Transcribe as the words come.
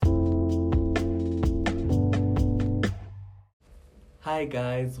Hi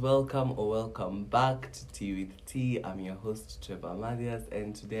guys, welcome back to Tea with Tea. I'm your host Trevor Marias,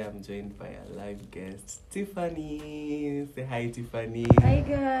 and today I'm joined by a live guest, Tiffany. Say hi, Tiffany. Hi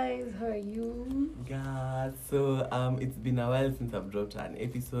guys, how are you? Yeah, so it's been a while since I've dropped an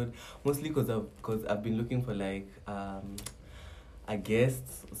episode, mostly because I've been looking for a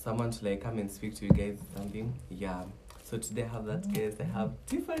guest, someone to come and speak to you guys or something. Yeah. So today I have that guest. I have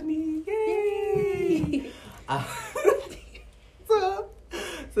Tiffany. Yay!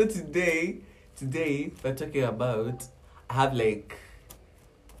 So today we're talking about. I have this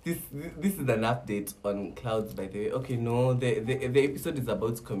is an update on clouds, by the way. Okay, no, the episode is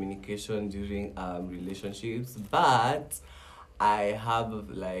about communication during relationships, but I have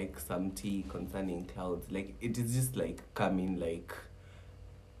some tea concerning clouds. It is just coming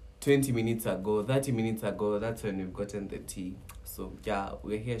 20 minutes ago, 30 minutes ago. That's when we've gotten the tea. So yeah,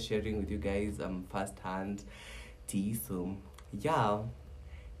 we're here sharing with you guys first hand tea. So yeah.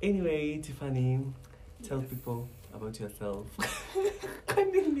 Anyway, Tiffany, tell people about yourself.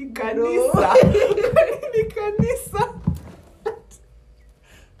 Kanini kanisa.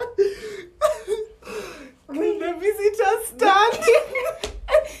 Can the visitors stand?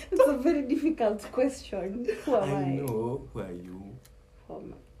 It's a very difficult question. Who am I? I know. Who are you? Who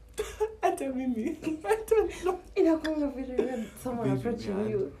am Tell me. I don't know. I? In a very weird, someone Very approaching weird.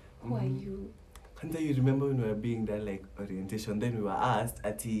 you. Who are you? And then you remember when we were being done orientation, then we were asked,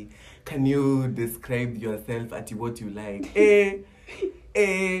 Ati, can you describe yourself, Ati, what you like? Me,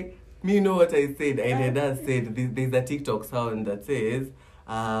 you know what I said? I said, there's a TikTok sound that says,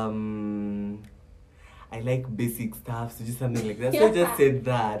 I like basic stuff, so just something like that. So I just said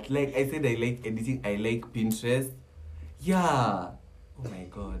that. I said I like editing, I like Pinterest. Yeah. Oh my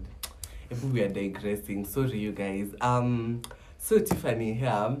God. We are digressing. Sorry, you guys. So Tiffany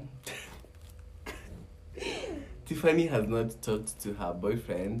here. Tiffany has not talked to her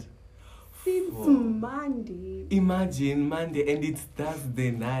boyfriend Since Monday. Imagine Monday, and it's Thursday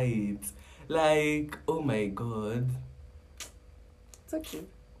night. Oh my God. It's okay.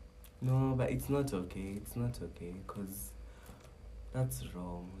 No, but it's not okay. It's not okay, because that's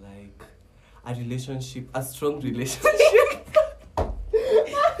wrong. A strong relationship.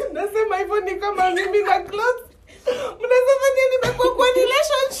 Nasema hivyo ni kama mimi na clothes. Mnasema nini nimekuwa kwa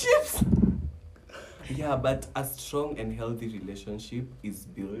relationships? Yeah, but a strong and healthy relationship is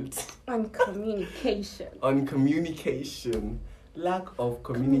built on communication. On communication. Lack of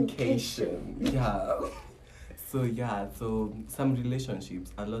communication. Yeah. So some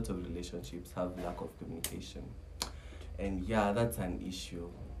relationships, a lot of relationships have lack of communication. And yeah, that's an issue,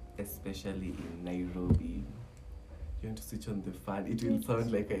 especially in Nairobi. You want to switch on the fan? It will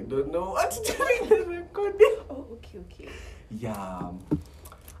sound like I don't know what to do in the recording. Oh, okay. Yeah.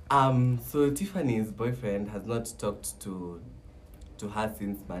 So Tiffany's boyfriend has not talked to her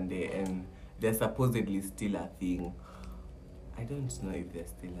since Monday, and they're supposedly still a thing. I don't know if they're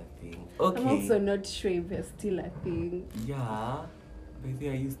still a thing. Okay. I'm also not sure if they're still a thing. Yeah. But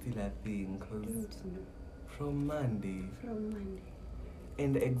are you still a thing? I don't know. From Monday.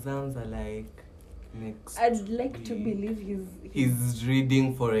 And the exams are next I'd like week. to believe he's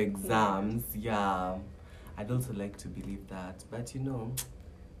reading for exams. Yeah. I'd also like to believe that. But even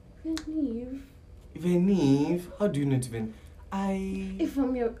if, how do you not even? If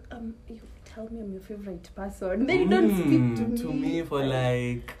I'm your you tell me I'm your favorite person, then you don't speak to me for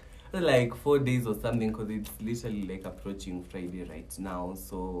 4 days or something, because it's literally approaching Friday right now.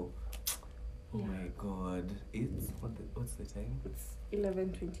 So, oh my God, it's what's the time? It's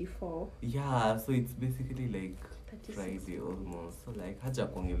 11:24. Yeah, so it's basically 36. Friday almost. So haja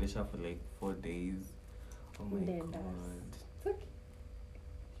kuongelesha for 4 days. Oh my God. It's okay.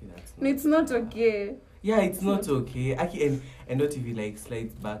 That's not okay. Yeah, it's not okay. Actually, and not if you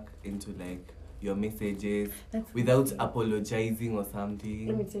slides back into your messages without apologizing or something.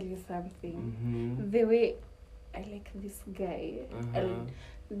 Let me tell you something. Mm-hmm. The way I like this guy, I'll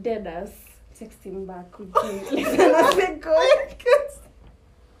dead us text him back with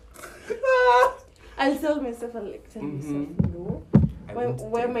I'll tell myself, no.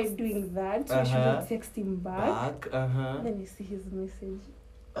 Why am I doing that? I should text him back. Then I see his message.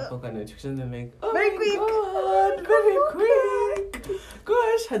 Notifications are very quick. God, very quick.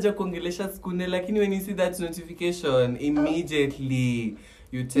 Gosh, haja kuongelesha skune, lakini when you see that notification, immediately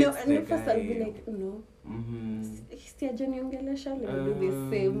you text the guy. First I'll be like, no. Siajaniongelesha, let me do the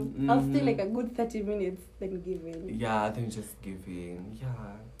same. I'll stay a good 30 minutes, then give in. Yeah, then just give in.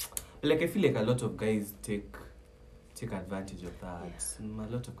 Yeah. I feel a lot of guys take advantage of that. Yeah. A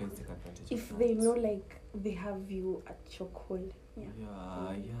lot of guys take advantage of that. If they know they have you at chokehold. Yeah.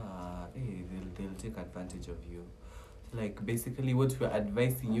 Hey, they'll take advantage of you. Like, basically, what we're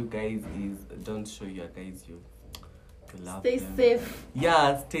advising you guys is don't show your guys you love Stay them. safe.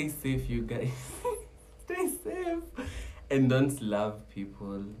 Yeah, stay safe, you guys. Stay safe. And don't love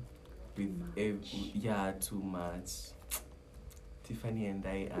people with too much. Tiffany and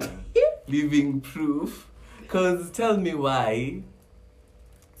I are living proof. Cause tell me why.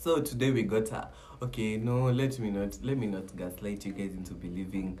 So today we got okay, no, let me not gaslight you guys into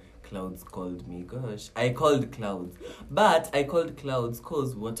believing Clouds called me. Gosh, I called Clouds. But I called Clouds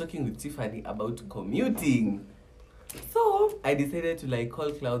because we were talking with Tiffany about commuting. So I decided to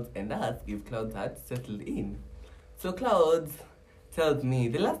call Clouds and ask if Clouds had settled in. So Clouds tells me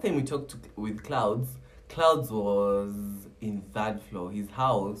the last time we talked with Clouds was in 3rd floor. His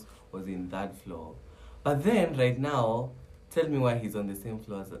house was in 3rd floor. But then right now, tell me why he's on the same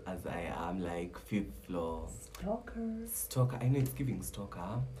floor as I am, 5th floor. Stalker. I know it's giving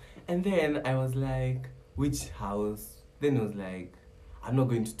stalker. And then I was like, which house? Then it was like, I'm not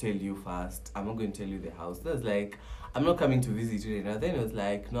going to tell you first. I'm not going to tell you the house. Then I was like, I'm not coming to visit you right now. Then it was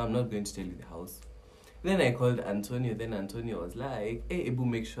like, no, I'm not going to tell you the house. Then I called Antonio. Then Antonio was like, hey, Ebu,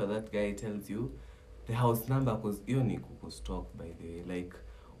 make sure that guy tells you the house number, because you need to stalk, by the way.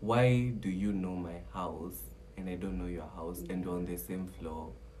 Why do you know my house and I don't know your house and we're on the same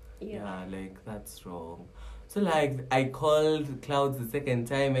floor? Yeah, that's wrong. So I called Clouds the 2nd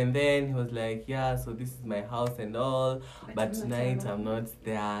time and then he was like, yeah, so this is my house and all, but tonight I'm not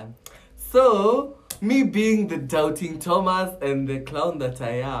there. So me being the doubting Thomas and the clown that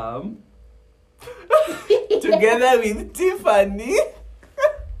I am, together with Tiffany,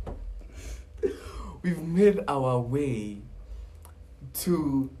 we've made our way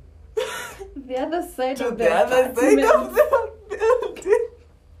to the other side to of the other side of the building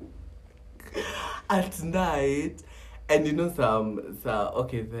at night. And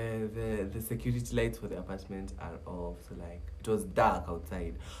the security lights for the apartment are off, so it was dark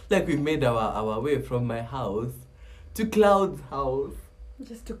outside. We made our way from my house to Cloud's house.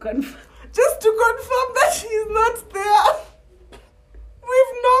 Just to confirm that she's not there.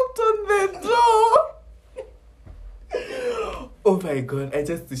 We've knocked on the door. Oh my god, I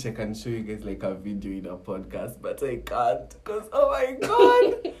just wish I can show you guys a video in a podcast, but I can't, because oh my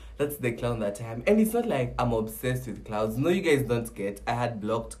god. That's the clown that I am. And it's not I'm obsessed with Clouds. No, you guys don't get. I had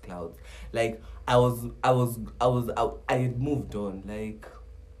blocked Clouds. I had moved on. I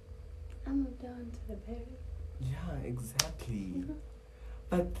moved on to the bed. Yeah, exactly.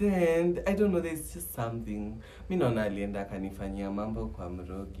 But then, I don't know, there's just something. Mi naona alienda kanifanyia mambo kwa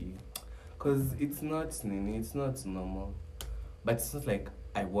mrogi. Because it's not normal. But it's not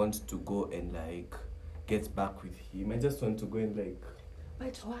I want to go and get back with him. I just want to go and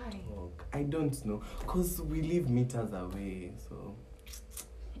But why? I don't know. Because we live meters away, so.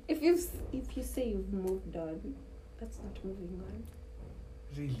 If you say you've moved on, that's not moving on.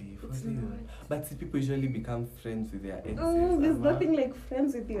 Really? For real? But see, people usually become friends with their exes. Oh, there's nothing like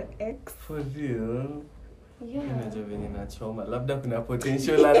friends with your ex. For real? Yeah. Unajua venye nachoma. Labda kuna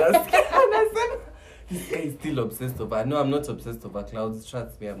potential anasema. This guy is still obsessed over. No, I'm not obsessed over Clouds.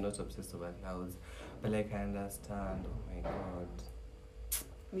 Trust me, I'm not obsessed over Clouds. But I understand. Oh my god.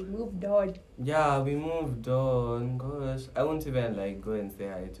 We moved on. Yeah, we moved on. Gosh, I won't even go and say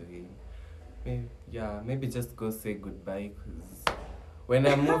hi to him. Maybe just go say goodbye, because when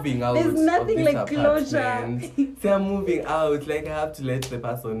I'm moving out there's nothing of this like closure. say I'm moving out, I have to let the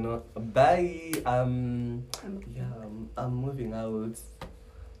person know. Bye. I'm moving out.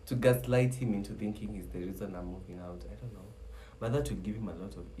 To gaslight him into thinking he's the reason I'm moving out. I don't know. But that will give him a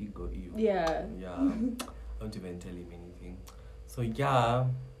lot of ego. Yeah. Yeah. I won't even tell him anything. So yeah.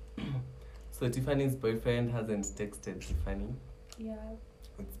 So Tiffany's boyfriend hasn't texted Tiffany. Yeah.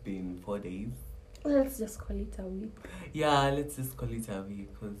 It's been 4 days. Let's just call it a week. Yeah, let's just call it a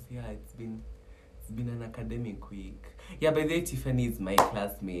week, because it's been an academic week. Yeah, by the way, Tiffany is my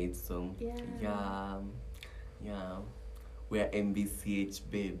classmate, so yeah. We're MBCH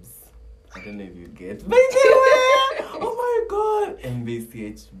babes. I don't know if you get. By the way, oh my god,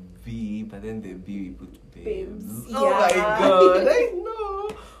 MBCHB, but then the B we put babes. Oh my god, I know.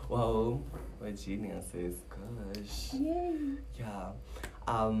 Wow, we're geniuses. Gosh. Yay. Yeah.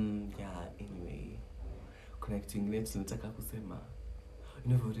 Anyway, connecting let's tunataka kusema.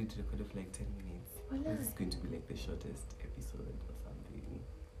 We've already recorded for 10 minutes. Voilà. This is going to be the shortest episode or something.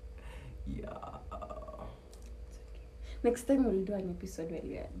 Yeah. Next time we'll do an episode where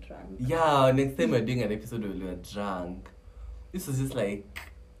we are drunk. Yeah, next time we're doing an episode where we are drunk. This was just a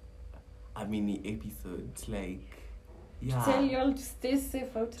mini episode. Yeah. Tell you all to stay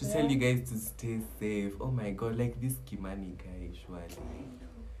safe out there. To tell you guys to stay safe. Oh my god, this Kimani guy, surely.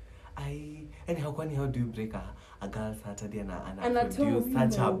 Anyhow, how do you break a a girl Saturday and I produce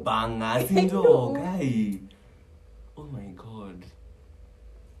such a banger. Sindo, guy. Oh my God.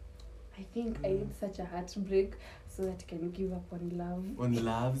 I think I need such a heartbreak so that I can give up on love. On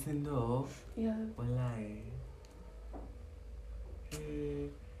love, Sindo? Yeah. Walai.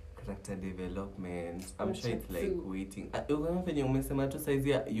 Character development. I'm sure it's like waiting.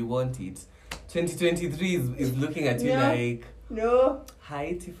 You want it. 2023 is looking at you like. No.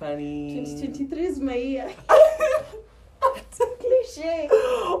 Hi, Tiffany. 2023 is my year. Cliche.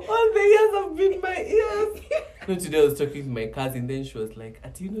 All the years have been my years. No, today I was talking to my cousin, then she was like,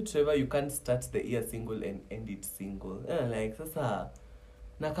 Trevor, you can't start the year single and end it single. And I'm like, Sasa,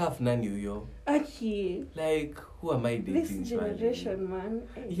 nakaf nani yo. Okay. Like, who am I dating? This generation, man.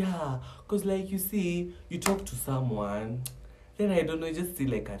 Yeah, because like you see, you talk to someone, then I don't know, you just see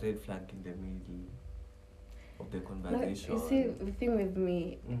like a red flag in the middle of the conversation. Like, you see, the thing with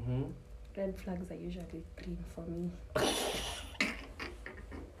me, mm-hmm. red flags are usually green for me.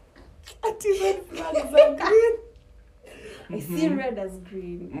 Red flags are green. I see red as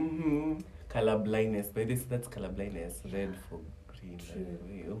green. Mm-hmm. Color blindness. By this, that's color blindness. Red for green.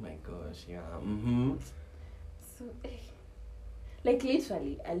 Oh my gosh, yeah. Mm-hmm. So, like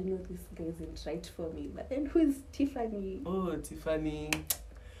literally, I'll know this guy isn't right for me. But then who is Tiffany? Oh, Tiffany.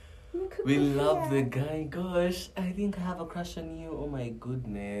 We love the guy. Gosh, I think I have a crush on you. Oh my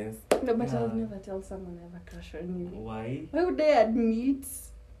goodness. No, but I'll never tell someone I have a crush on you. Why? Why would they admit?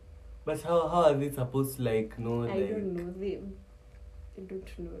 But how are they supposed to like know? I don't know. They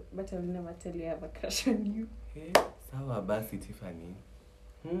don't know. But I'll never tell you I have a crush on you. Hey, sawa basi Tiffany.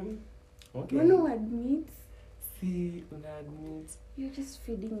 Okay. No admits. See, una admit. You're just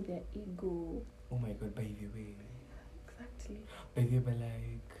feeding their ego. Oh my God! By the way. Exactly. By the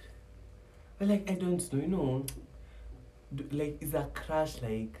way, but like I don't know. You know, like is a crush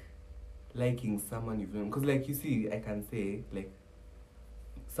like liking someone you've known? Because like you see, I can say like.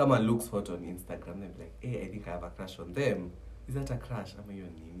 Someone looks hot on Instagram, they're like, hey, I think I have a crush on them. Is that a crush? Am I your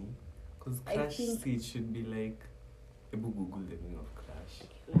nini? Because crush, see, it should be like, Google the meaning of crush.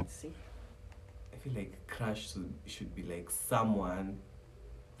 Okay, let's see. I feel like crush should be like someone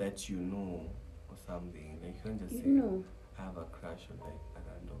that you know or something. Like you can't just say, I have a crush on like a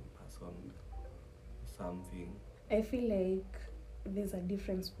random person or something. I feel like there's a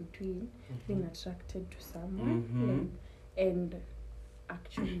difference between being attracted to someone and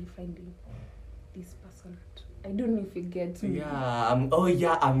actually finding this person. I don't know if you get me. Yeah,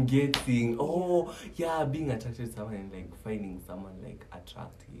 I'm getting. Oh, yeah, being attracted to someone and like finding someone like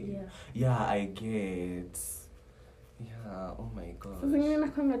attractive. Yeah, I get. Yeah, oh my gosh. Saa zingine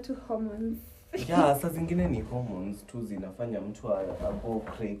nakwanga tu hormones. Yeah, saa zingine ni hormones tu zinafanya mtu go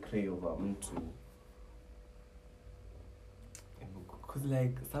cray over mtu. Because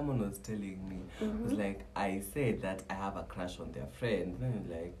like someone was telling me, was like, I said that I have a crush on their friend. Then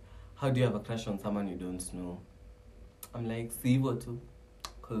like, how do you have a crush on someone you don't know? I'm like, Sivo too.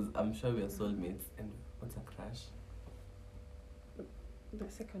 Because I'm sure we are soulmates. And what's a crush? The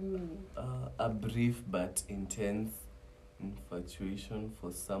second meaning. A brief but intense infatuation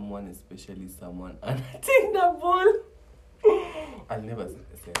for someone, especially someone unattainable. I'll never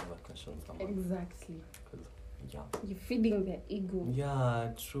say I have a crush on someone. Exactly. Yeah. You're feeding their ego.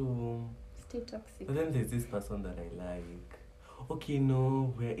 Yeah, true. Stay toxic. But then there's this person that I like. Okay,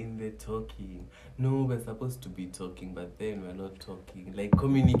 no, we're in the talking. No, we're supposed to be talking, but then we're not talking. Like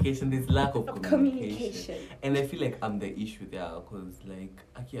communication, there's lack of communication. And I feel like I'm the issue there because, like,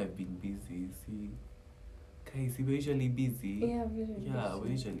 Aki, I've been busy. See, guys, we're usually busy. Yeah, very busy. We're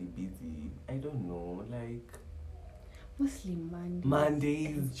usually busy. I don't know, like. Mostly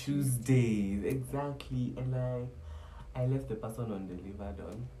Mondays, Tuesdays, exactly. And like, I left the person on delivered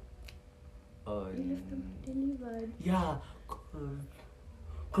on. You left them delivered? Yeah,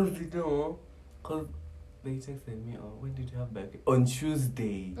 cause you know, cause they texted me, when did you have back? On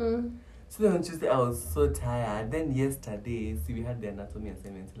Tuesday. So then on Tuesday I was so tired. Then yesterday, see we had the anatomy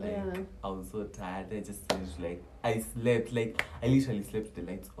assignment. Like I was so tired. Then I just finished. Like I slept. Like I literally slept with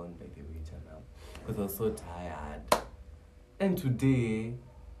the lights on by the way, now, because I was so tired. And today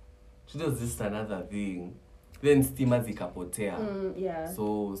was just another thing. Then steamers ikapotea.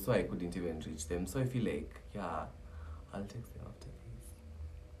 So I couldn't even reach them. So I feel like, I'll text them after this.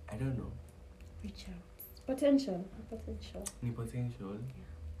 I don't know. Reach out. Potential. Ni potential. Yeah.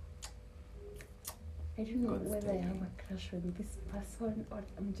 I don't know whether I have a crush on this person or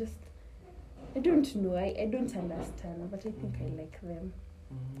I'm just... I don't know. I don't understand. But I think I like them.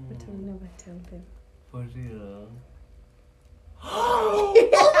 But I'll never tell them. For real?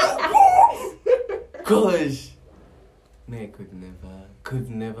 Gosh, no, I could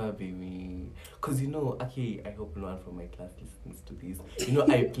never be me. Because, okay, I hope no one from my class listens to this.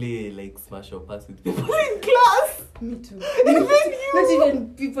 I play, like, smash or pass with people in class. Me too. Even you. Not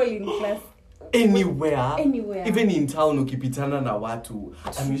even people in class. Anywhere. Even in town, ukipitana na watu.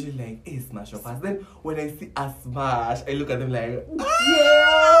 I'm usually like, hey, smash or pass. Then, when I see a smash, I look at them like, gosh.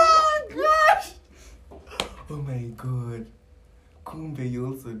 Oh my God. Kumbe, you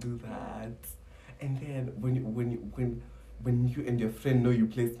also do that. And then, when you and your friend know you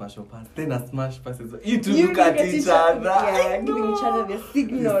play smash or pass, then a smash passes. You two look at each other. Yeah, giving each other the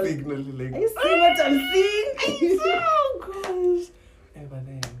signal. The signal, like, are you seeing what I'm seeing? Oh gosh. But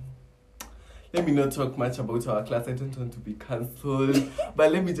then, let me not talk much about our class. I don't want to be cancelled.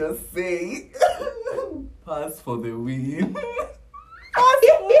 But let me just say, pass for the win. Pass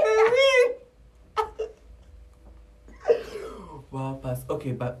for the win. Wow, pass.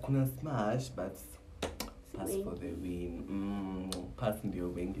 Okay, but kuna smash, but pass for the win. Pass ndio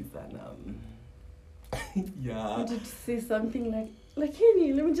wengi sana. Yeah. You did say something like,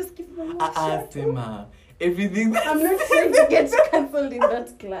 Henny, let me just give my one Sema. Everything. I'm not trying to get cancelled in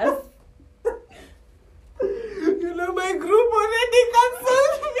that class. My group already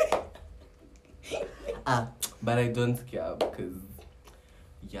cancelled me. But I don't care because,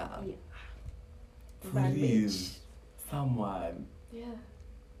 yeah. For real, someone. Yeah.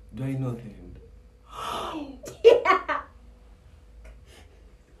 Do I know them? Yeah.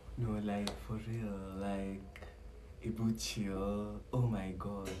 No, like, for real, like, Ibuchio. Oh my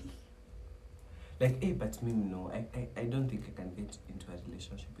God. Like, but me, no, I don't think I can get into a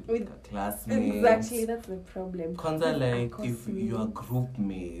relationship with a classmate. Exactly, that's the problem. Conza, like, if you are group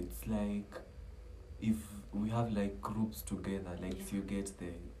mates, like, if we have, like, groups together, like, if you get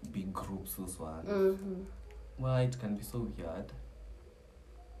the big groups also, well, it can be so weird.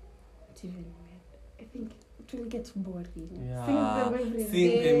 It's even weird. I think it will get boring. Yeah.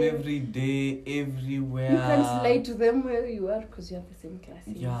 Seeing them every day, everywhere. You can't lie to them where you are because you have the same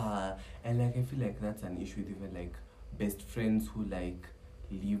classes. Yeah, and like I feel like that's an issue with even like best friends who like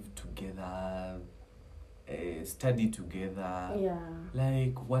live together, study together. Yeah.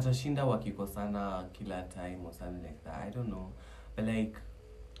 Like watashinda wakikosana kila time or something like that. I don't know, but like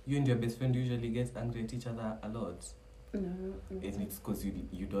you and your best friend usually get angry at each other a lot. No. And it's because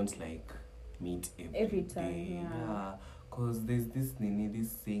you don't like meet every time. day. Yeah, because there's this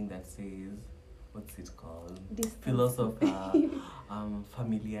saying that says, what's it called? Philosopher.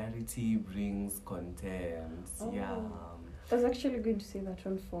 Familiarity brings contempt. Oh. Yeah. I was actually going to say that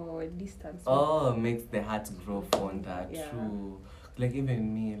one for distance. Oh, makes the heart grow fonder. Yeah. True. Like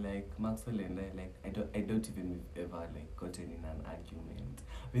even me, like Maxwell and I, like I don't even ever like gotten in an argument.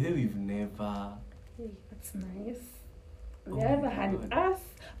 But then we've never. Hey, that's nice. Oh The other my hand, God. us,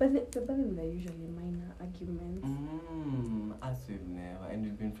 but the problem are usually minor arguments. Us we've never, and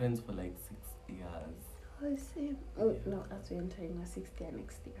we've been friends for like 6 years. Oh, same. Oh no, us we're entering our 6th year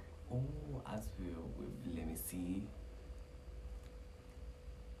next year. Oh, as we let me see.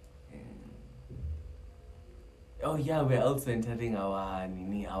 Oh yeah, we're also entering our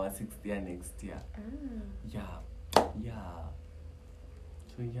 6th year next year. Yeah. So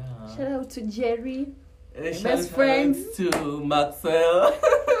yeah. Shout out to Jerry. Shout best friends to Maxwell.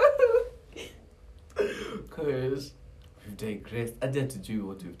 Cause we've digressed. I dare to do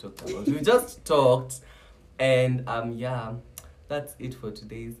what we've talked about. We just talked, and yeah, that's it for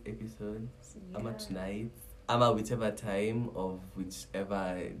today's episode. Yeah. Tonight. Whichever time of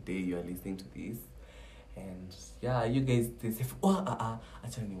whichever day you're listening to this. And yeah, you guys stay safe.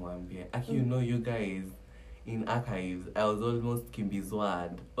 Actually, you guys in archives, I was almost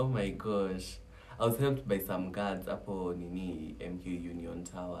kimbizwad. Oh my gosh. I was helped by some guards upon MQ Union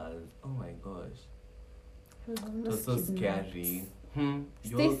Towers. Oh my gosh. It was so scary.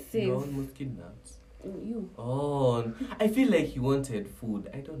 Stay safe. You're almost kidnapped. You. Oh, I feel like he wanted food.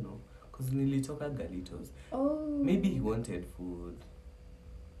 I don't know. Because nilitoka Galitos. Oh. Maybe he wanted food.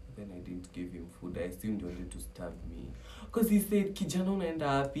 Then I didn't give him food. I assumed he wanted to stab me. Because he said, kijana unaenda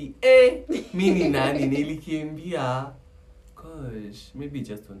happy. Mini nani nilikimbia. Gosh, maybe he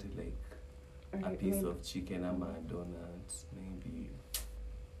just wanted like a piece of chicken and a donut. Maybe.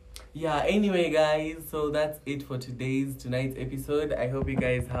 Yeah, anyway guys, so that's it for tonight's episode. I hope you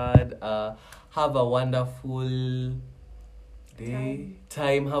guys had have a wonderful time.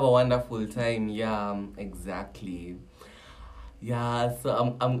 Have a wonderful time. Yeah, exactly. Yeah,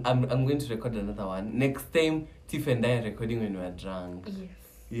 so I'm going to record another one. Next time, Tiff and I are recording when we're drunk. Yes.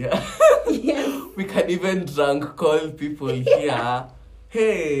 Yeah. Yes. We can even drunk call people here.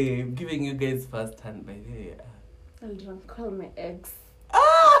 Hey, I'm giving you guys first hand by the way. I'll drunk call my ex.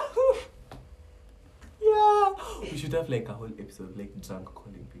 Yeah. Yeah, we should have like a whole episode like drunk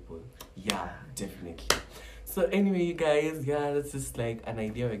calling people. Yeah, definitely. So anyway, you guys, yeah, that's just like an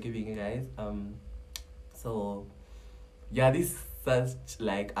idea we're giving you guys. So yeah, this is such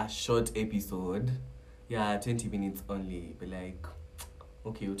like a short episode. Yeah, 20 minutes only. But like,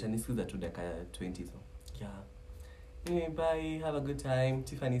 okay, utanisikiza tu dakika 20. So yeah. Anyway, bye. Have a good time.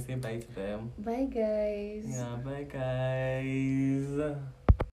 Tiffany, say bye to them. Bye, guys. Yeah, bye, guys.